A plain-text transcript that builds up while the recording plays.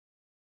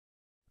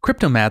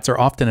Cryptomattes are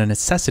often a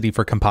necessity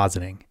for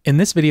compositing. In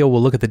this video,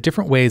 we'll look at the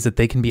different ways that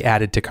they can be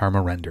added to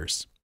Karma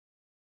renders.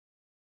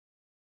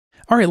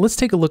 All right, let's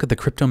take a look at the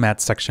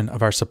Cryptomattes section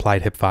of our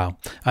supplied HIP file.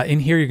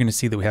 In here, you're going to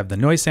see that we have the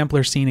noise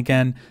sampler scene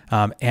again,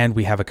 and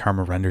we have a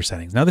Karma render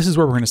settings. Now, this is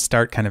where we're going to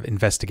start kind of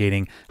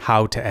investigating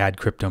how to add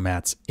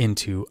Cryptomattes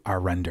into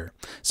our render.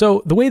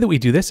 So the way that we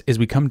do this is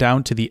we come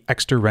down to the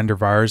extra render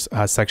vars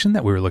section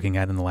that we were looking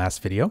at in the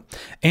last video,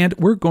 and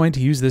we're going to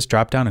use this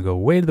drop down and go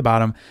way to the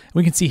bottom.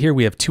 We can see here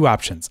we have two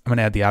options. I'm going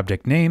to add the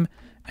object name,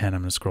 and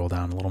I'm going to scroll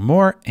down a little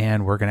more,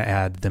 and we're going to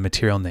add the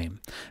material name.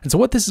 And so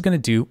what this is going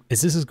to do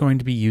is this is going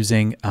to be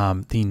using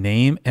the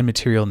name and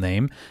material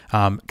name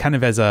kind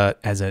of as a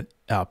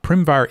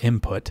primvar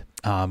input,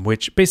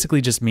 which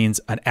basically just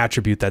means an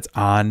attribute that's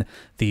on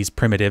these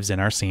primitives in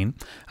our scene.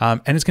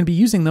 And it's going to be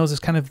using those as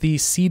kind of the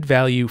seed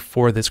value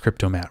for this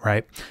Cryptomatte,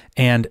 right?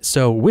 And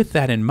so with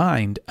that in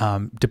mind,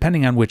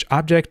 depending on which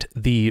object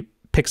the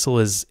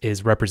pixel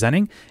is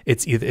representing,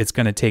 it's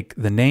going to take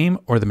the name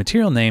or the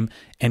material name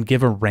and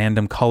give a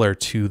random color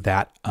to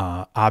that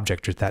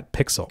object or that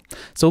pixel.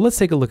 So let's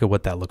take a look at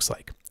what that looks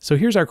like. So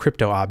here's our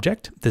crypto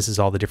object. This is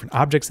all the different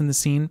objects in the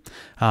scene.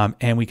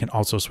 And we can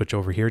also switch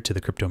over here to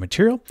the crypto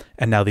material.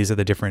 And now these are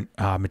the different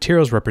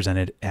materials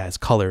represented as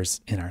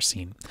colors in our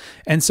scene.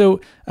 And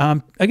so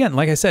again,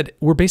 like I said,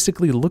 we're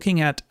basically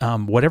looking at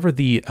whatever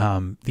the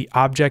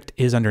object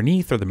is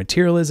underneath or the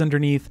material is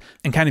underneath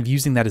and kind of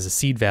using that as a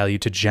seed value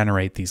to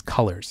generate these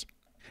colors.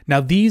 Now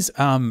these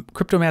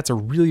Cryptomattes are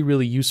really,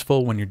 really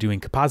useful when you're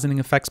doing compositing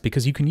effects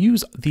because you can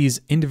use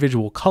these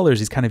individual colors,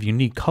 these kind of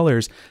unique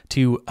colors,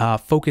 to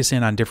focus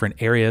in on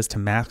different areas, to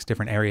mask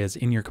different areas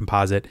in your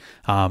composite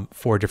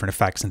for different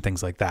effects and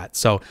things like that.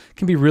 So it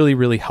can be really,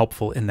 really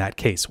helpful in that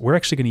case. We're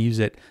actually going to use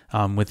it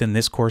within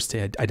this course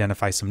to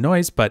identify some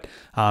noise, but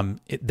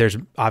there's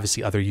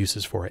obviously other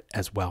uses for it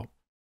as well.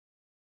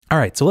 All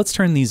right, so let's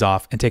turn these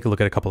off and take a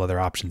look at a couple other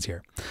options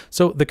here.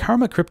 So the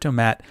Karma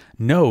Cryptomatte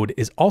node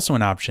is also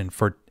an option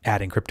for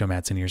adding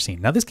Cryptomattes in your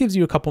scene. Now this gives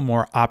you a couple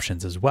more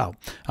options as well.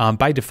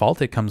 By default,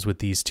 it comes with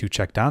these two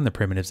checked on, the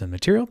primitives and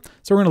material.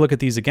 So we're going to look at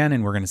these again,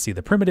 and we're going to see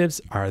the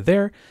primitives are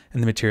there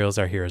and the materials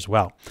are here as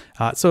well.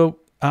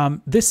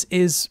 This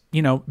is,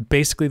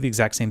 basically the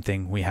exact same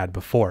thing we had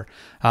before.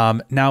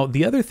 Now,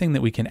 the other thing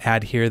that we can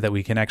add here that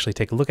we can actually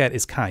take a look at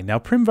is kind. Now,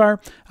 primvar,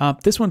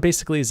 this one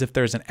basically is if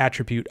there's an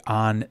attribute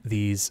on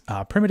these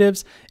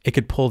primitives, it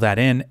could pull that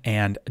in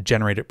and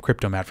generate a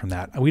Cryptomatte from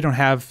that. We don't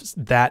have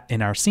that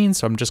in our scene,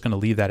 so I'm just going to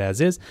leave that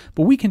as is,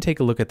 but we can take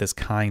a look at this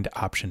kind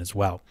option as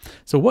well.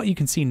 So what you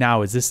can see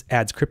now is this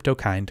adds crypto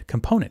kind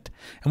component.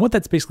 And what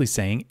that's basically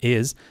saying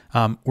is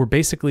we're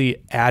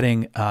basically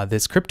adding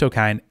this crypto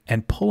kind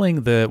and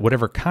pulling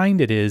whatever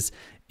kind it is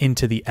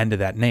into the end of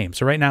that name.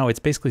 So right now it's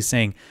basically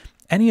saying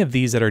any of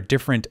these that are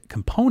different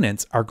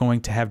components are going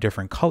to have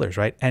different colors,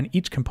 right? And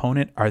each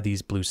component are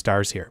these blue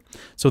stars here.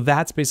 So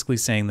that's basically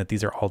saying that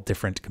these are all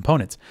different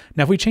components.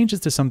 Now, if we change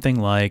this to something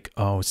like,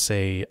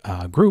 say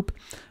group,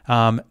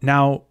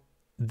 now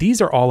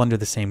these are all under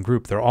the same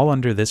group. They're all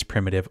under this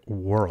primitive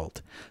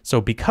world.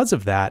 So because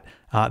of that,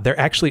 they're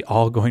actually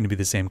all going to be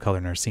the same color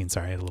in our scene.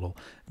 Sorry, I had a little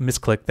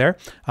misclick there.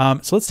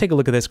 So let's take a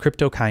look at this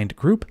crypto kind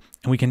group,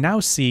 and we can now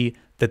see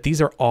that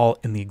these are all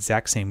in the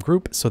exact same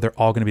group. So they're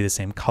all going to be the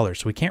same color.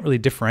 So we can't really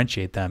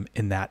differentiate them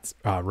in that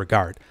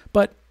regard.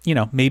 But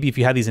maybe if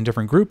you had these in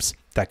different groups,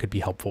 that could be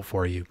helpful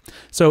for you.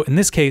 So in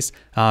this case,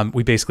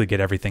 we basically get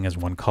everything as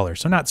one color.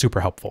 So not super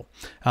helpful,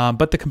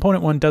 but the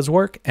component one does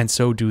work. And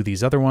so do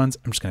these other ones.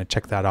 I'm just going to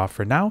check that off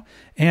for now.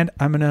 And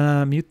I'm going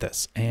to mute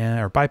this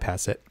or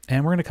bypass it.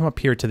 And we're going to come up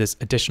here to this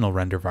additional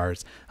render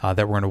vars that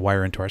we're going to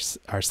wire into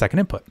our second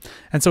input.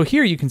 And so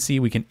here you can see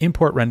we can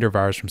import render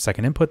vars from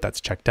second input.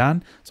 That's checked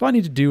on. So all I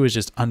need to do is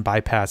just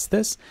unbypass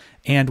this.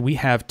 And we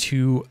have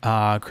two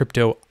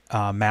crypto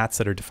mats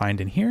that are defined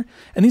in here.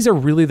 And these are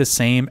really the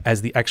same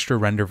as the extra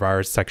render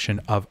vars section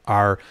of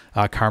our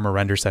Karma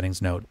render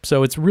settings node.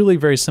 So it's really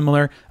very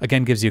similar.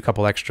 Again, gives you a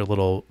couple extra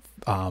little,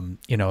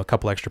 a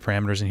couple extra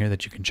parameters in here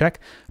that you can check,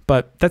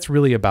 but that's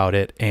really about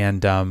it.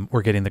 And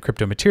we're getting the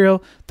crypto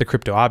material, the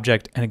crypto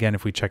object. And again,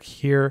 if we check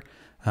here,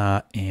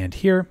 and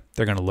here,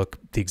 they're going to look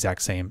the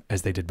exact same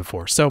as they did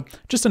before. So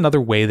just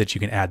another way that you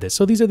can add this.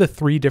 So these are the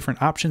three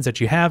different options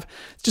that you have.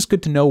 It's just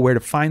good to know where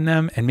to find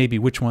them and maybe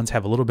which ones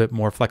have a little bit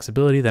more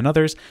flexibility than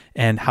others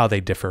and how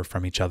they differ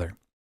from each other.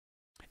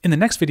 In the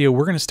next video,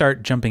 we're going to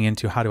start jumping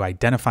into how to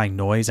identify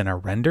noise in our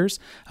renders.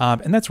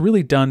 And that's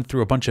really done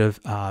through a bunch of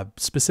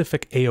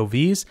specific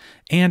AOVs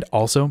and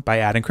also by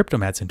adding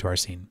Cryptomattes into our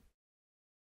scene.